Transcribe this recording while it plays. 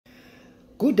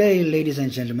Good day, ladies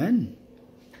and gentlemen.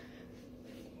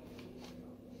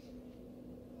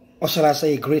 Or shall I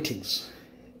say greetings,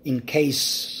 in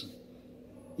case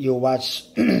you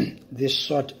watch this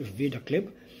short video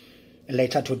clip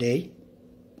later today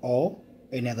or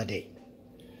another day.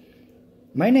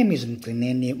 My name is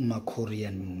Makasi.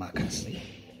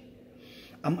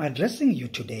 I'm addressing you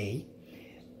today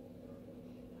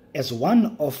as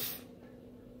one of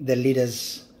the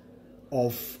leaders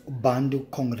of Bantu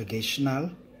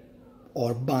Congregational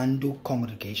or Bantu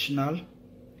Congregational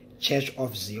Church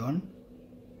of Zion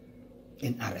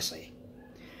in RSA.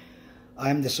 I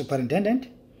am the superintendent,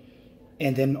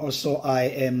 and then also I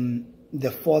am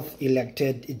the 4th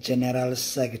elected general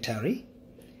secretary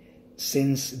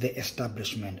since the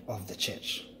establishment of the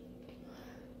church.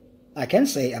 I can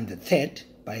say I'm the 3rd,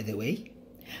 by the way,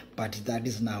 but that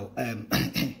is now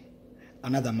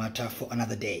another matter for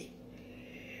another day.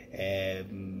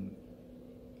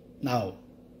 Now,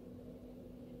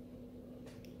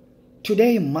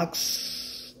 today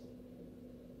marks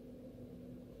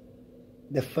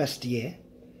the first year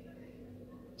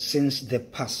since the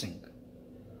passing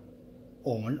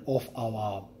on of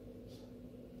our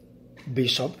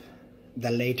bishop, the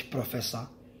late Professor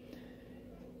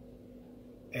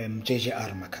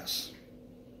JJR Makasi.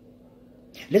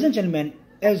 Ladies and gentlemen,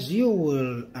 as you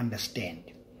will understand,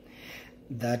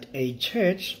 that a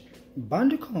church,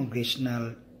 Bantu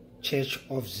Congregational Church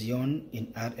of Zion in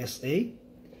RSA,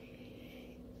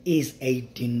 is a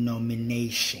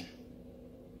denomination.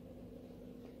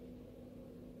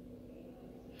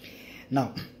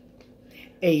 Now,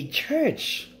 a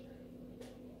church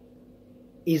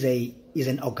is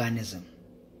an organism.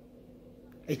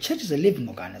 A church is a living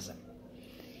organism.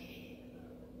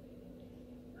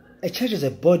 A church is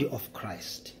a body of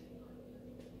Christ.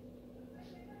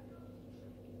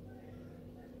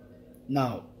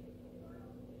 Now,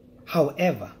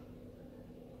 however,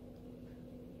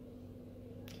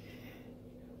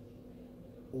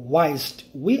 whilst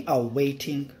we are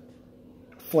waiting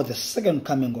for the second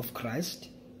coming of Christ,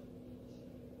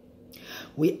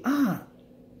 we are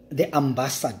the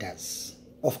ambassadors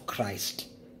of Christ.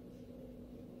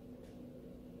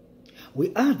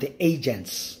 We are the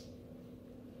agents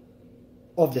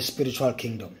of the spiritual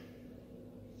kingdom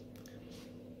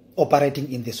operating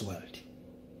in this world.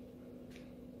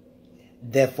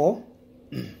 Therefore,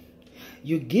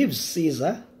 you give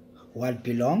Caesar what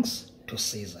belongs to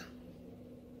Caesar.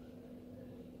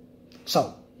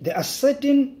 So, there are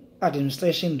certain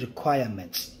administration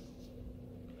requirements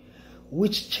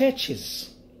which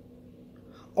churches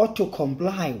ought to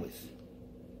comply with.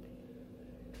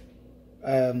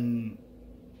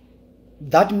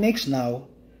 That makes now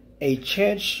a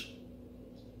church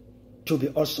to be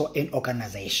also an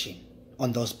organization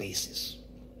on those bases.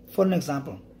 For an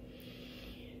example,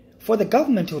 for the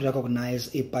government to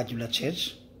recognize a particular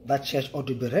church, that church ought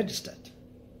to be registered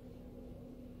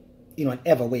in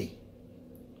whatever way.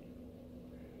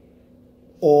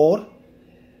 Or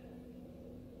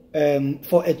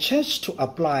for a church to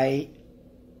apply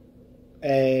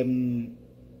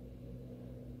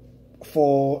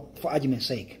for argument's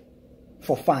sake,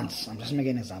 for funds, I'm just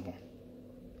making an example.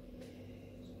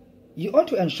 You ought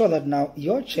to ensure that now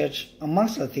your church,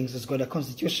 amongst other things, has got a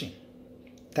constitution.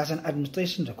 That's an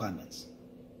administration requirement.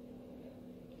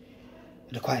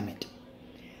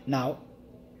 Now,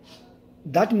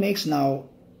 that makes now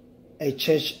a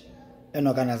church an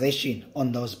organization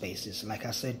on those bases, like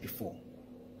I said before.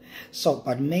 So,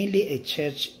 but mainly a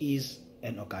church is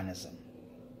an organism.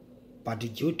 But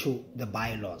due to the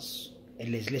bylaws, a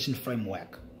legislation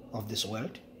framework of this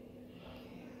world,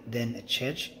 then a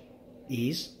church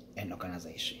is an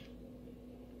organization.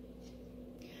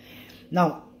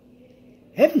 Now,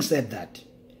 having said that,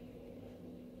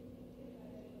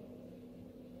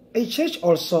 a church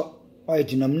also, or a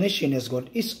denomination, has got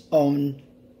its own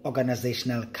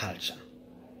organizational culture.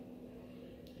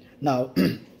 Now,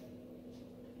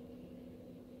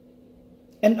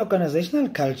 an organizational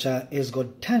culture has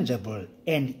got tangible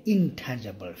and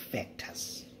intangible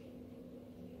factors.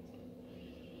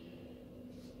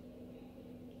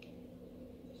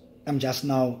 I'm just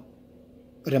now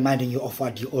reminding you of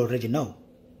what you already know.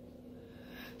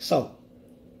 So,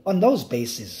 on those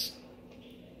bases,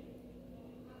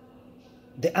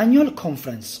 the annual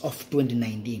conference of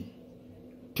 2019,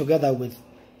 together with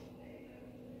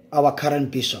our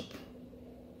current bishop,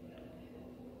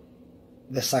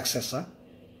 the successor,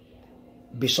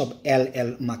 Bishop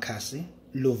L.L. Makasi,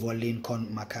 Luvo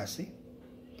Lincoln Makasi,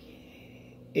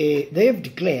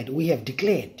 we have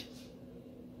declared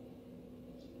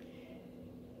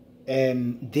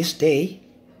this day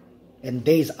and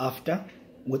days after,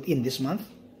 within this month,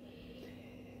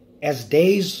 as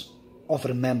days of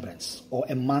remembrance, or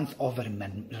a month of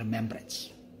remembrance.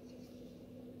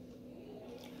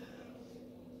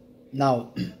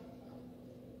 Now,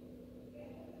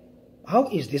 how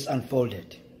is this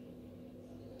unfolded?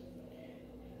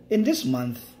 In this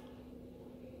month,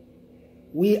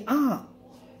 we are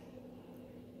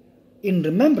in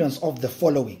remembrance of the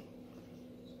following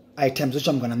items, which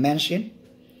I'm going to mention.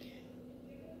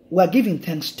 We are giving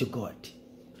thanks to God.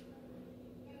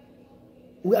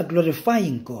 We are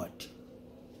glorifying God.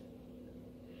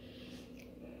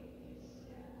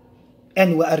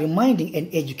 And we are reminding and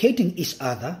educating each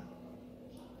other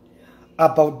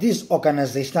about these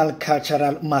organizational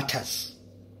cultural matters.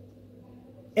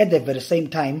 At the very same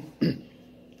time,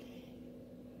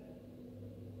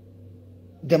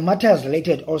 the matter is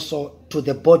related also to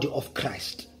the body of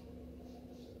Christ.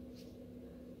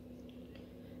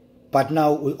 But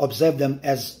now we observe them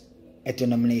as a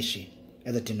denomination,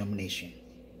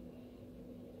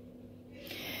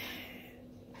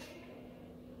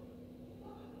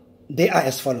 They are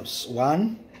as follows.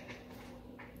 1,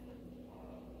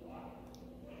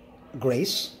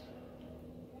 grace.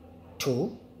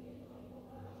 2,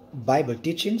 Bible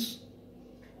teachings.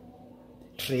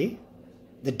 3,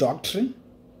 the doctrine.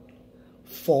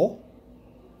 4,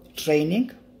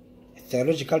 training,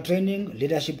 theological training,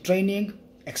 leadership training,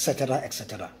 etc.,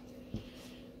 etc.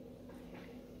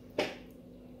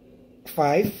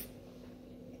 5,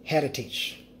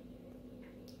 heritage.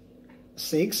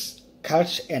 6,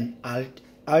 culture and art.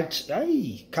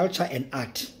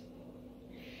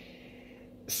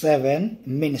 7,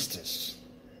 ministers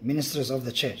of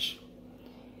the church.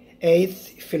 8,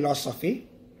 philosophy.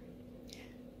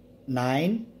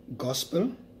 9,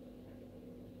 gospel,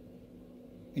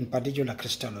 in particular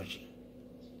Christology.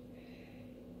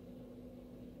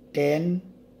 10,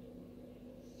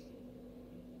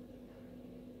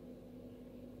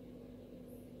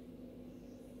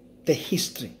 the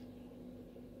history,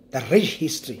 the rich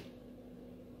history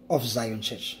of Zion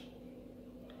Church.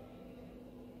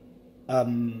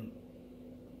 And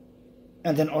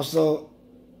then also,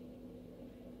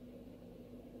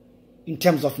 in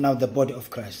terms of now the body of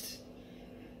Christ,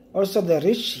 also the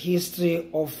rich history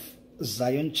of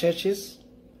Zion churches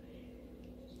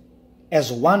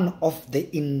as one of the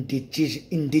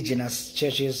indigenous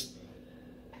churches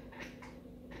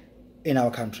in our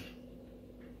country.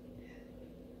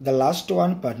 The last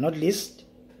one, but not least,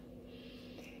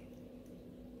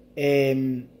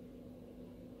 the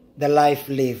life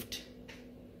lived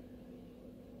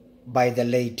by the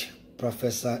late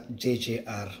Professor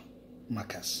JJR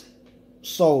Makasi.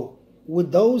 So,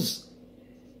 with those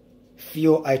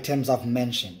few items I've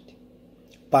mentioned,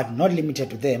 but not limited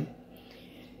to them,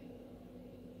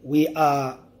 we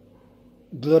are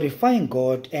glorifying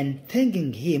God and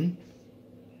thanking Him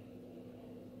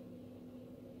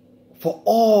for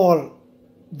all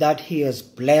that He has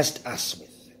blessed us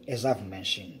with, as I've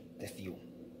mentioned the few.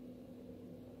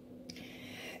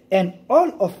 And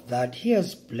all of that He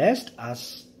has blessed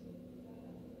us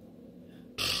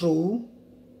through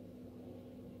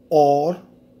or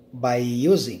by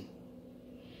using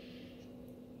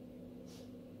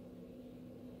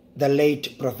the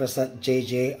late Professor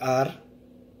JJR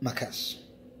Makasi.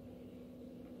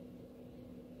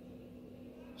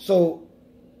 So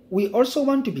we also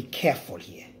want to be careful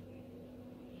here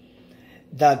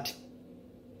that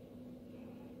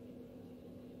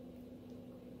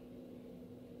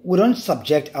we don't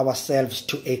subject ourselves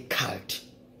to a cult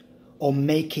or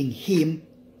making him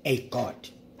a god.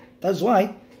 That's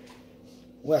why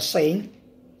we're saying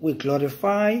we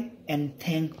glorify and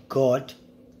thank God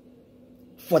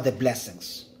for the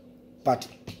blessings, but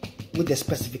with the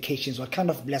specifications. What kind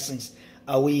of blessings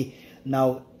are we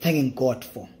now thanking God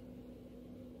for?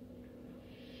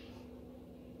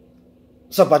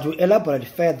 So, but we elaborate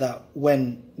further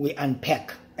when we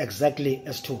unpack exactly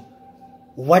as to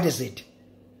what is it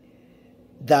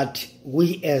that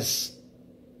we as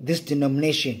this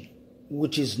denomination,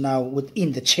 which is now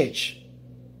within the church,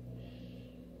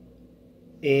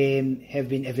 have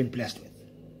been blessed with.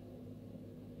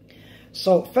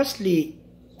 So firstly,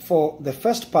 for the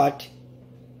first part,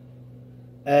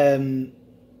 I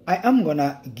am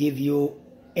gonna give you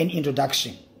an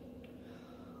introduction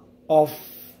of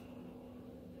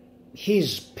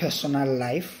his personal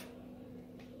life,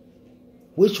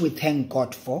 which we thank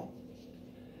God for.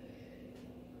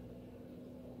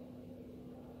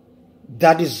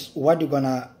 That is what we're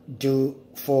gonna do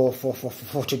for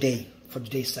today, for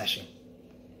today's session.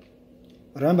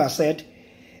 Remember I said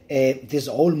this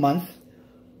whole month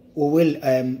we will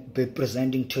be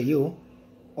presenting to you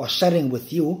or sharing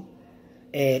with you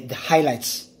the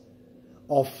highlights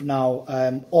of now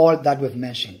all that we've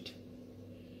mentioned.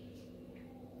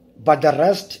 But the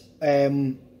rest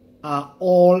are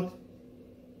all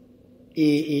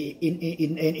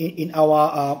in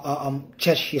our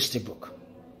church history book.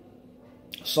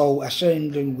 So I'm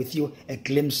sharing with you a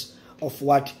glimpse of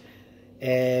what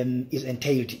is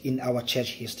entailed in our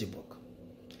church history book.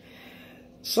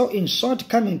 So in short,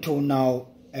 coming to now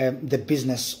the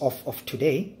business of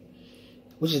today,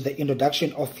 which is the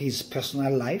introduction of his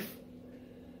personal life,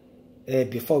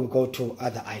 before we go to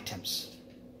other items.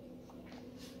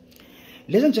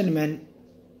 Ladies and gentlemen,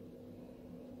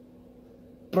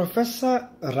 Professor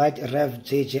Right Rev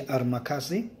JJR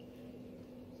Makasi,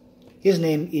 his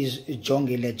name is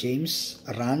Jongile James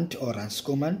Rand or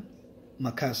Ranskuman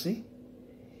Makasi,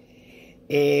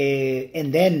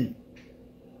 and then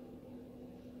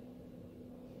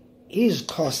his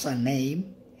Xhosa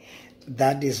name,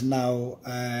 that is now,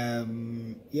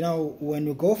 you know, when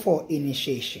we go for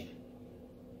initiation,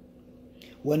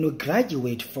 when we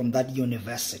graduate from that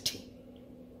university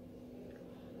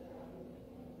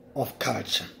of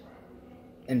culture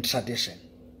and tradition,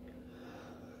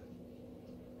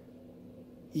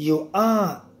 you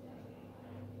are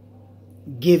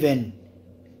given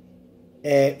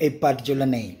a particular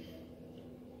name.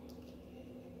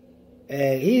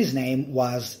 His name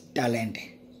was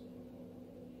Talente.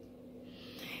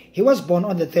 He was born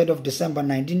on the 3rd of December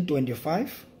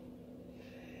 1925.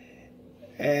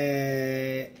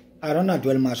 I don't know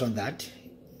dwell much on that.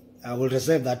 I will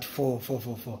reserve that for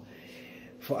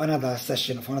another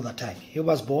session, for another time. He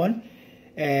was born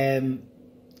in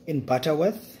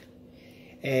Butterworth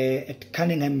at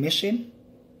Cunningham Mission.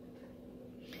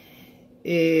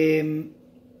 He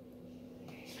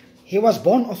was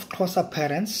born of Xhosa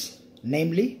parents,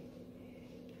 namely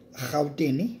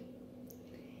Gautini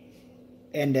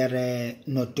and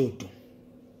Notutu.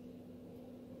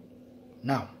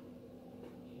 Now,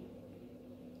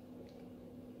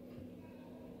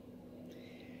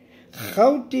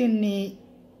 Gautini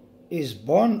is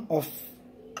born of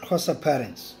Xhosa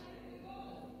parents.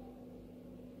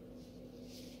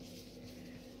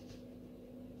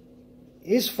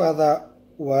 His father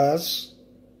was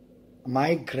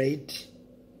my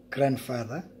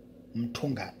great-grandfather,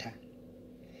 Mtungata.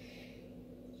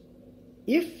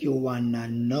 If you wanna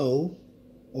know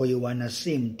or you wanna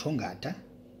see Mtungata,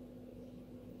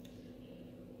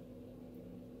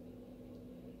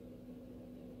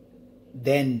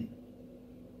 then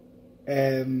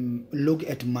look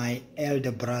at my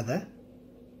elder brother,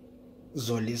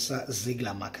 Zolisa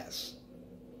Ziegler Makasi.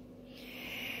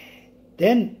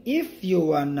 Then if you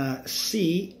wanna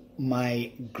see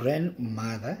my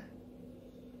grandmother,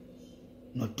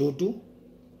 Notutu,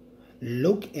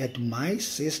 look at my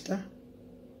sister,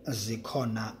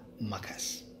 Zikhona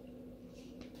Makasi.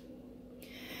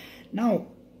 Now,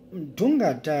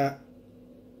 Mtungata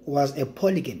was a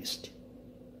polygamist.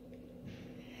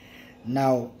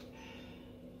 Now,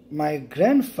 my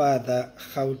grandfather,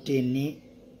 Gautini,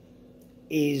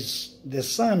 is the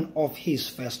son of his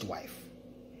first wife.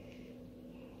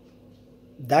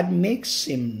 That makes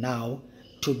him now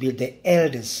to be the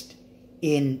eldest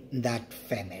in that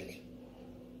family,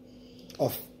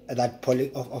 of that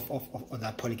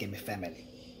polygamy family.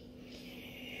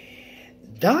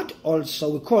 That also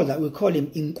we call him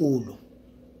Inkulu,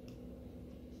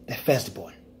 the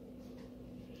firstborn.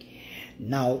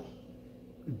 Now,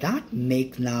 that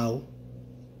makes now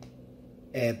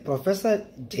Professor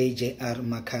JJR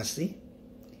Makasi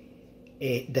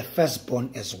the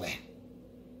firstborn as well.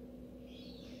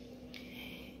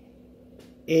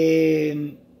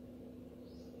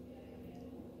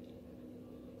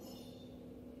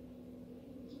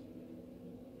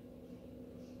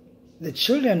 The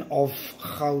children of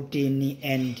Gautini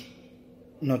and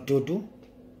Notutu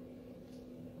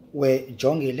were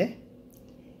Jongile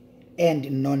and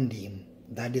Nondim,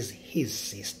 that is his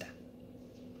sister.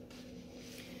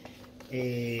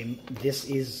 This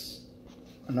is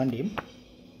Nondim.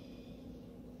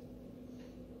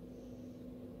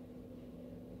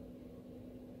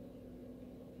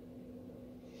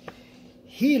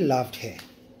 He loved her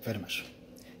very much.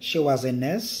 She was a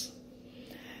nurse,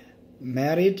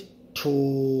 married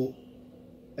to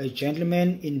a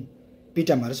gentleman in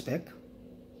Pietermaritzburg.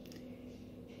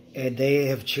 They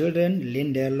have children,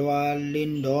 Lindelwa,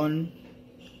 Lindon,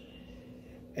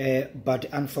 but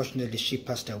unfortunately she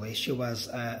passed away. She was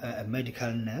a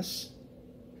medical nurse.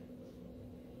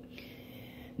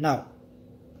 Now,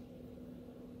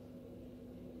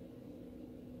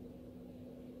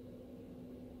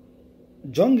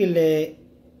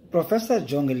 Professor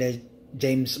Jongile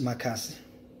James Makasi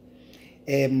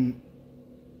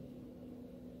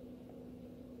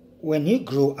when he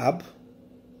grew up,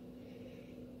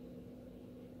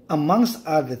 amongst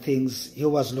other things, he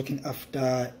was looking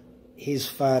after his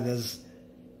father's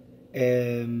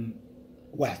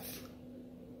wealth.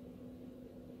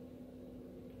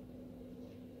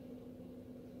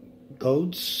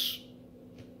 Goats,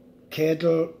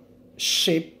 cattle,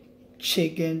 sheep,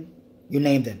 chicken, you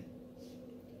name them.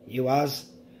 He was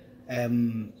a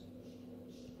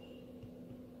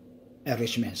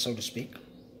rich man, so to speak.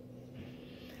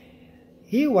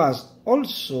 He was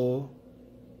also,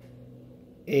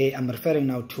 I'm referring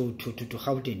now to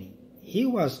Gauteng. He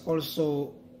was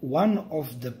also one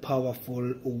of the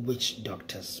powerful witch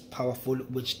doctors.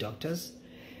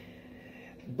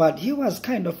 But he was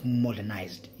kind of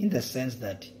modernized in the sense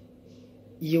that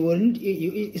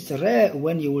it's rare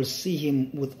when you will see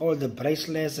him with all the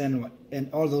bracelets and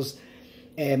all those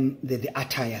the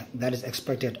attire that is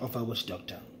expected of a witch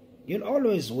doctor. You'll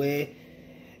always wear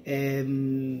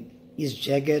his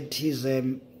jacket, his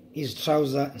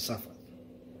trouser, and so forth.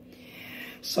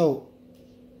 So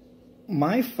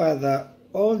my father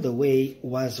all the way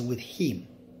was with him,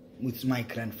 with my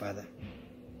grandfather.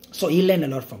 So he learned a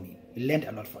lot from him.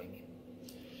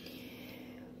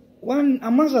 One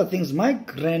amongst other things, my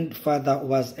grandfather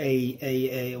was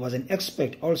was an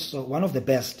expert, also one of the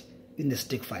best in the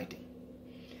stick fighting.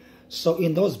 So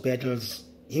in those battles,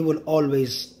 he will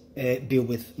always be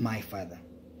with my father.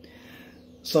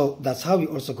 So that's how we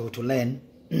also go to learn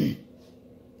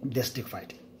the stick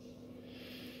fighting.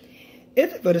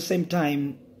 At the very same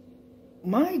time,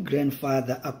 my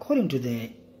grandfather, according to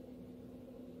the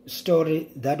story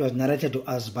that was narrated to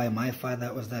us by my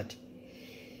father, was that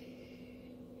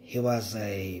he was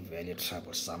a very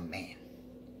troublesome man.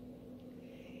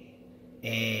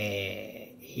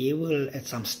 He will at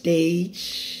some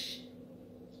stage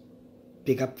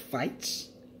pick up fights,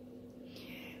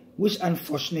 which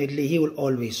unfortunately he will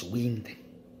always win them.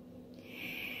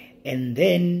 And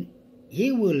then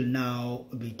he will now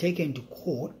be taken to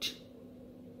court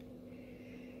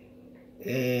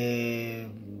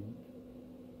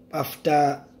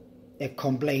after a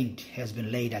complaint has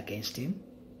been laid against him,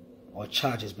 or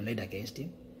charge has been laid against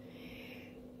him,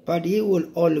 but he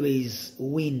will always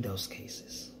win those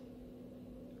cases.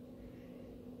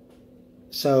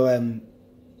 So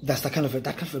that's that kind of a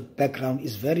background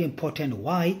is very important.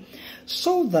 Why?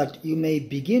 So that you may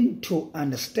begin to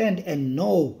understand and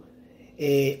know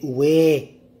where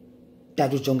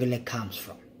Dadu Jongile comes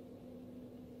from.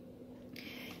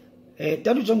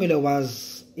 Dadu Jongile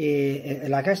was,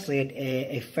 like I said,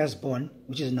 a firstborn,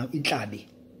 which is now Itlabi,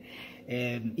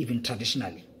 even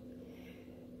traditionally.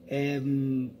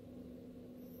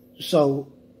 So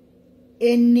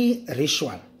any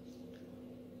ritual,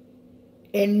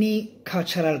 any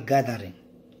cultural gathering,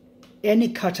 any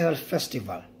cultural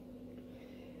festival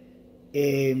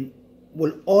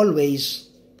will always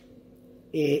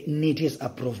need his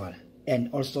approval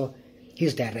and also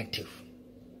his directive.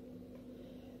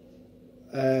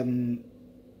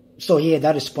 So he had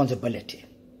that responsibility.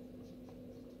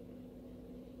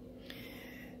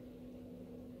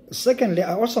 Secondly,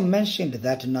 I also mentioned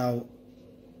that now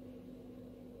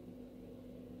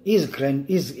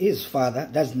his father,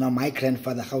 that's now my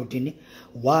grandfather Gauteng,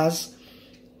 was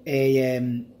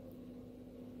a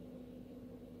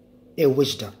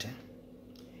witch doctor.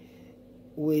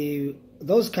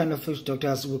 Those kind of witch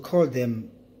doctors, we call them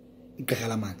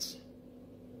Galamans,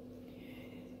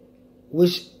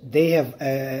 which they have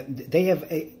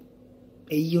a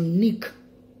unique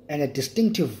and a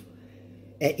distinctive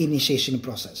initiation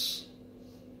process.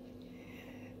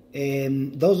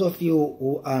 Those of you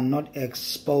who are not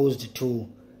exposed to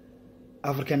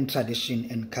African tradition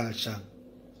and culture,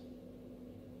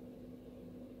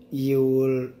 you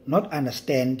will not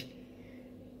understand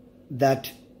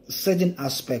that certain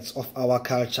aspects of our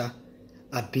culture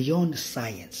are beyond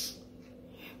science.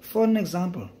 For an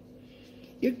example,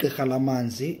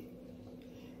 Igqalamanzi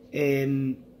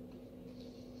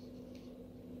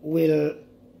will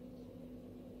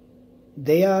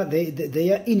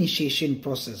their initiation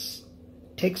process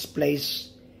takes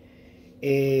place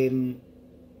in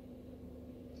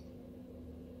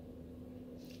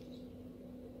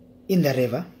the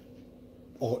river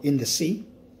or in the sea.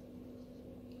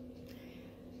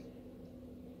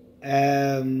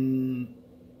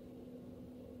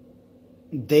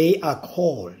 They are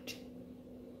called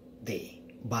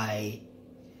by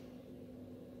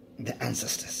the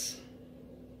ancestors.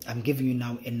 I'm giving you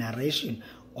now a narration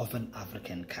of an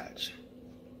African culture,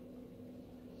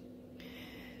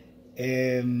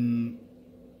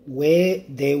 where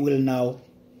they will now,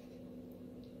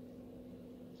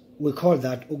 we call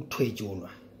that uktwejulwa.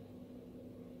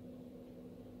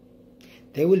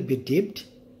 they will be dipped.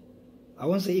 I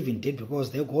won't say even dipped,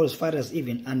 because they go as far as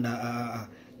even under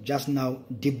just now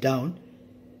deep down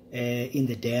in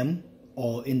the dam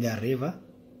or in the river.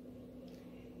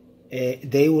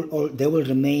 They will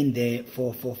remain there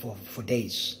for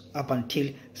days, up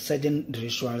until certain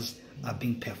rituals are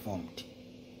being performed.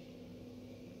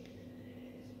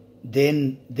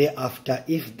 Then thereafter,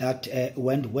 if that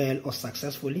went well or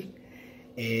successfully,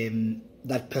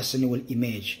 that person will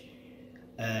emerge.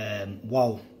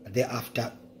 Wow!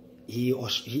 Thereafter, he or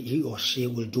she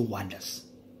will do wonders.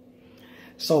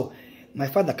 So my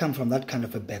father comes from that kind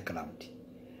of a background.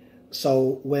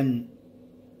 So when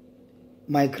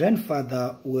my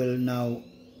grandfather will now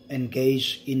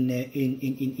engage in the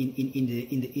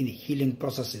healing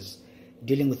processes,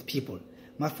 dealing with people,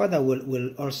 my father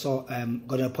will also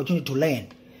got an opportunity to learn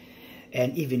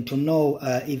and even to know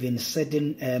even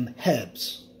certain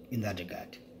herbs in that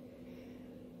regard.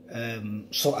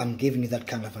 So I'm giving you that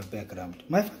kind of a background.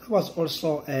 My father was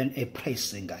also a praise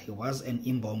singer. He was an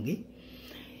imbongi.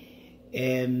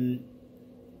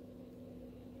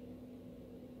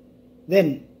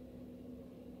 Then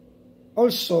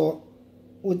also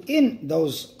within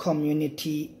those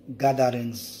community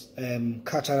gatherings,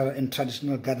 cultural and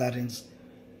traditional gatherings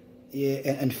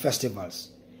and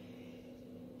festivals,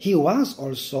 he was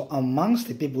also amongst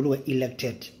the people who were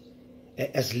elected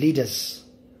as leaders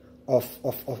of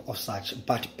such,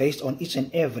 but based on each and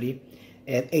every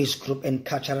age group and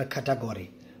cultural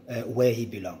category where he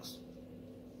belongs.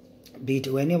 Be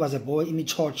it when he was a boy in the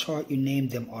church, you name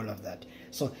them, all of that.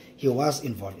 So he was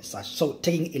involved in such. So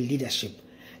taking a leadership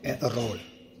role.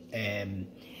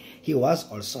 He was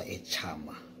also a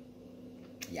charmer.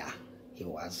 Yeah, he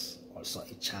was also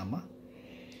a charmer.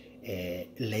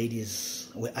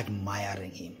 Ladies were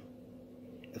admiring him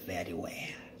very well.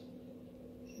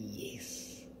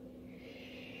 Yes.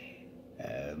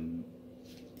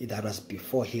 That was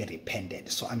before he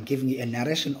repented. So I'm giving you a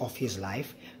narration of his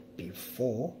life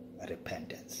before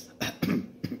repentance.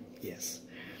 Yes.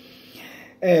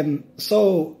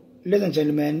 So, ladies and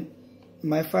gentlemen,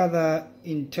 my father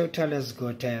in total has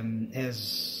got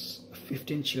has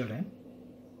 15 children.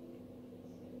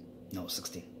 No,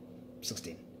 16.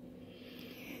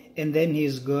 And then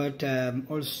he's got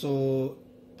also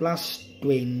plus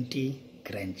 20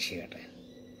 grandchildren.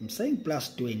 I'm saying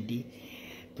plus 20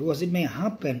 because it may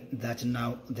happen that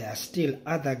now there are still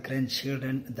other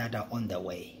grandchildren that are on the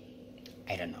way.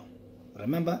 I don't know.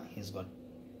 Remember, he's got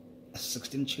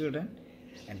 16 children,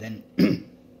 and then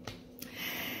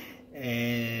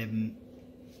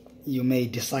you may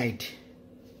decide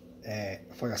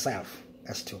for yourself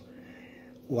as to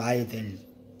why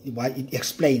it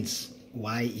explains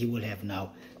why he will have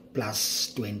now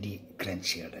plus 20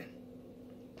 grandchildren.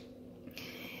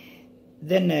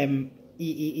 Then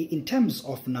in terms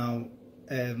of now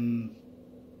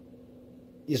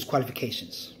his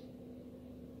qualifications,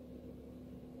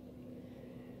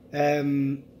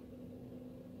 he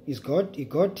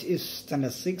got his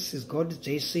standard 6, he's got his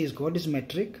JC, he's got his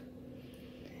metric,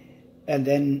 and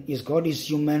then he's got his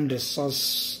human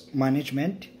resource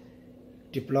management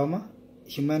diploma,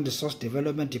 human resource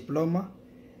development diploma,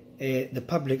 the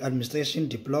public administration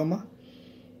diploma,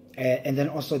 and then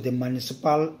also the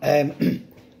municipal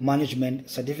management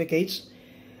certificates.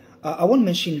 I won't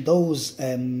mention those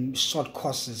short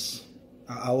courses.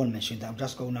 I won't mention that. I'm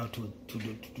just going now to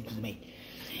the main.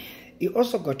 He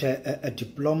also got a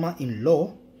diploma in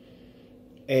law,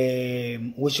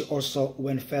 which also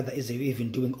went further, is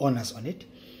even doing honors on it.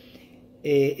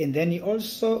 And then he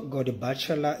also got a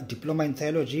bachelor diploma in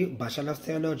theology, bachelor of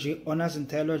theology, honors in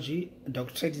theology,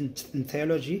 doctorate in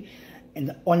theology,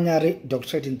 and honorary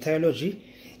doctorate in theology,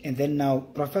 and then now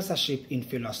professorship in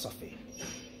philosophy.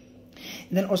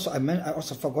 And then also I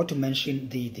also forgot to mention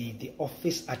the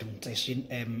office administration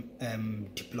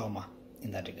diploma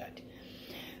in that regard.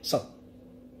 So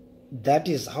that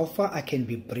is how far I can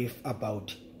be brief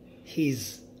about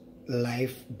his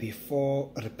life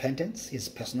before repentance, his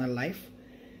personal life,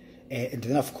 and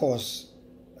then of course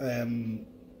things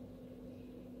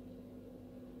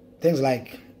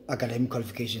like academic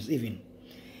qualifications, even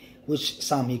which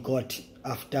some he got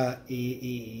after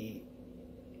his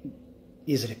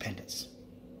repentance.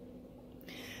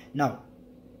 Now,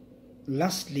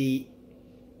 lastly,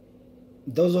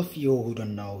 those of you who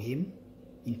don't know him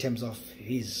in terms of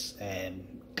his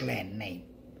clan name,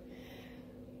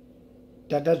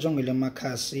 Tata JJR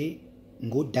Makasi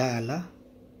ngudala,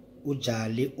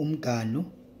 ujali, umganu,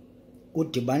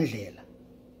 udibandlela,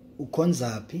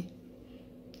 ukhonzaphi,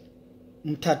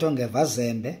 umthatho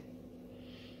ngevazembe,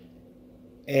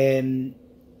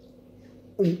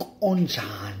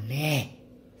 unkonjane.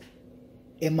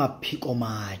 emaphiko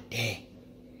made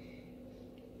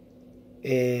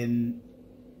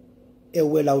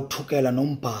ewela uthukela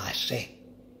nombhashe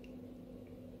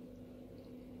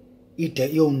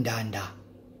ide yondanda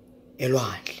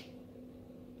elwandle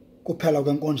kuphela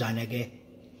kwenkonjane ke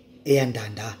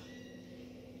eyandanda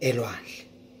elwandle.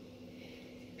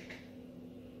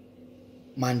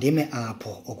 Mandime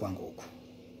apho okwangoku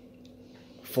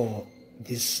for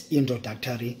this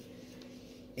introductory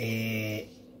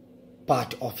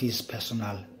part of his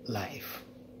personal life.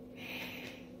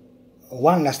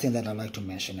 One last thing that I'd like to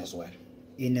mention as well,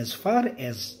 in as far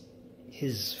as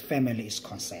his family is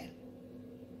concerned,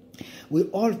 we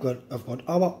all have got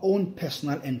our own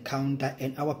personal encounter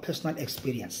and our personal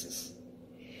experiences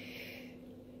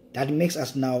that makes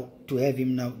us now to have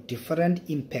him now different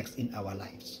impacts in our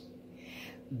lives.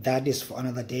 That is for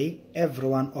another day. Every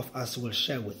one of us will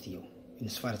share with you in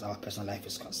as far as our personal life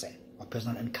is concerned, our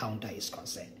personal encounter is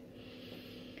concerned.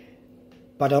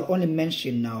 But I'll only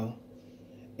mention now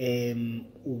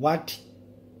what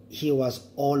he was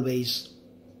always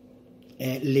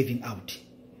living out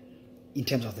in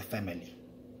terms of the family.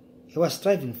 He was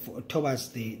striving towards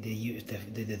the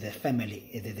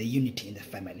family, the unity in the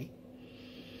family.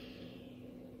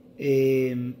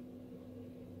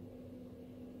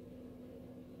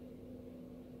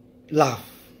 Love,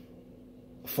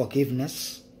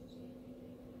 forgiveness,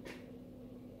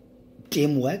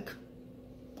 teamwork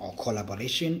or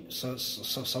collaboration, so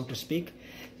to speak.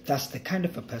 That's the kind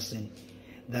of a person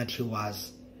that he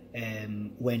was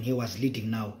when he was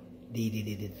leading now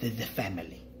the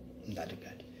family in that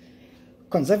regard.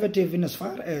 Conservative in as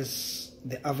far as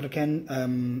the African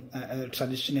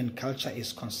tradition and culture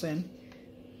is concerned,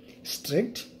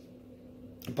 strict,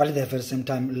 but at the very same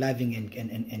time loving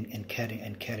and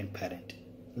caring parent.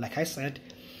 Like I said,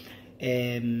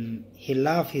 he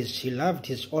loved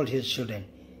all his children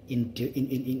in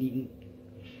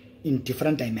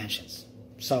different dimensions.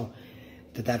 So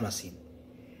that was him.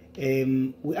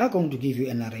 We are going to give you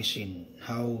a narration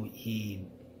how he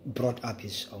brought up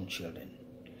his own children,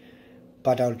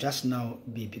 but I'll just now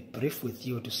be brief with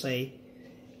you to say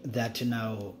that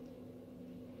now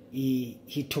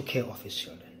he took care of his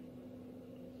children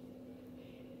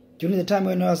during the time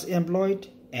when he was employed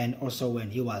and also when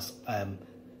he was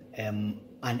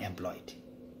unemployed.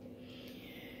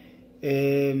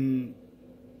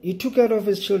 He took care of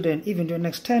his children even to an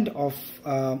extent of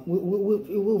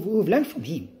we've learned from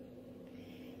him.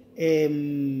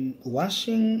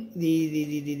 Washing the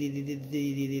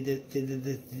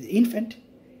infant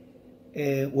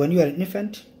when you are an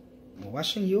infant,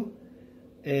 washing you,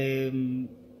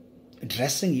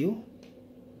 dressing you,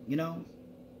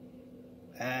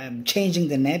 changing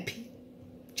the nappy.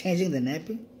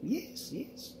 Yes.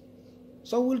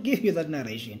 So we'll give you that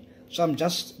narration. So I'm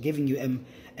just giving you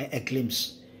a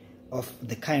glimpse of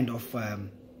the kind of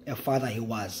a father he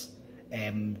was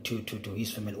to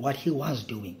his family, what he was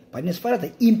doing. But as far as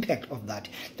the impact of that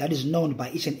is known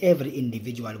by each and every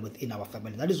individual within our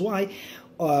family. That is why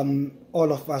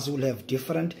all of us will have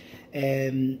different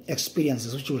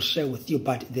experiences which we'll share with you,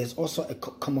 but there's also a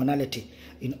commonality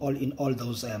in all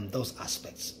those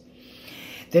aspects.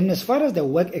 Then as far as the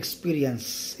work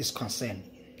experience is concerned,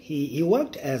 he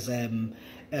worked as a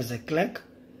clerk,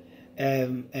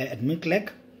 admin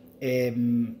clerk,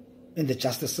 in the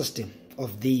justice system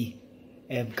of the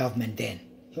government then.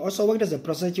 He also worked as a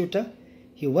prosecutor.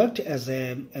 He worked as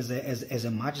a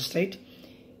magistrate.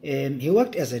 He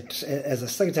worked as a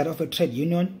secretary of a trade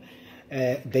union,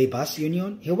 Bay Bus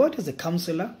Union. He worked as a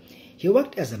councillor. He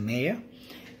worked as a mayor.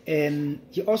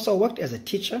 He also worked as a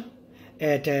teacher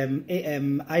at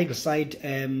Igleside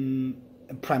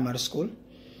Primary School.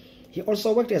 He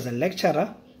also worked as a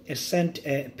lecturer at St.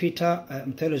 Peter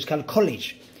Theological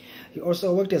College. He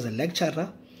also worked as a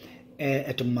lecturer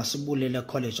at Masubulela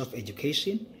College of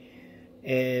Education.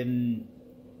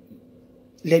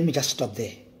 Let me just stop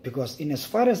there, because in as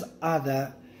far as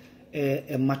other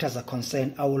matters are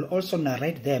concerned, I will also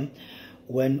narrate them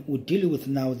when we deal with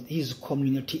now his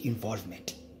community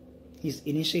involvement, his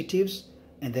initiatives,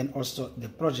 and then also the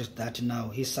projects that now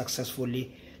he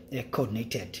successfully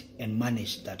coordinated and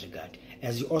managed that regard,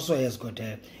 as he also has got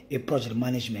a project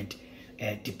management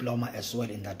diploma as well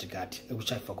in that regard,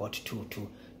 which I forgot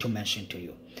to mention to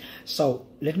you. So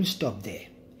let me stop there.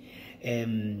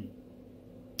 In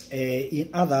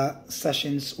other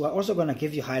sessions, we're also going to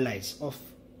give you highlights of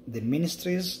the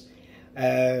ministries,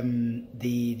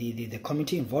 the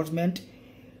community involvement,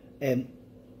 and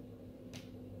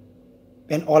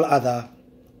all other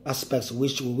aspects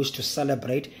which we wish to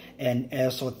celebrate, and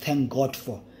also thank God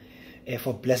for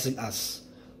blessing us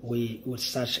with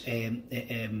such an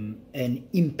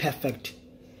imperfect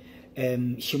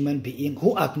human being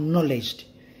who acknowledged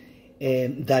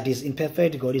that is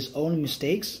imperfect, got his own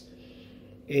mistakes.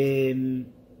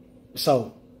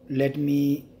 So let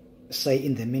me say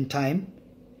in the meantime,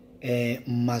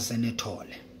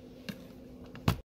 Mazenetole.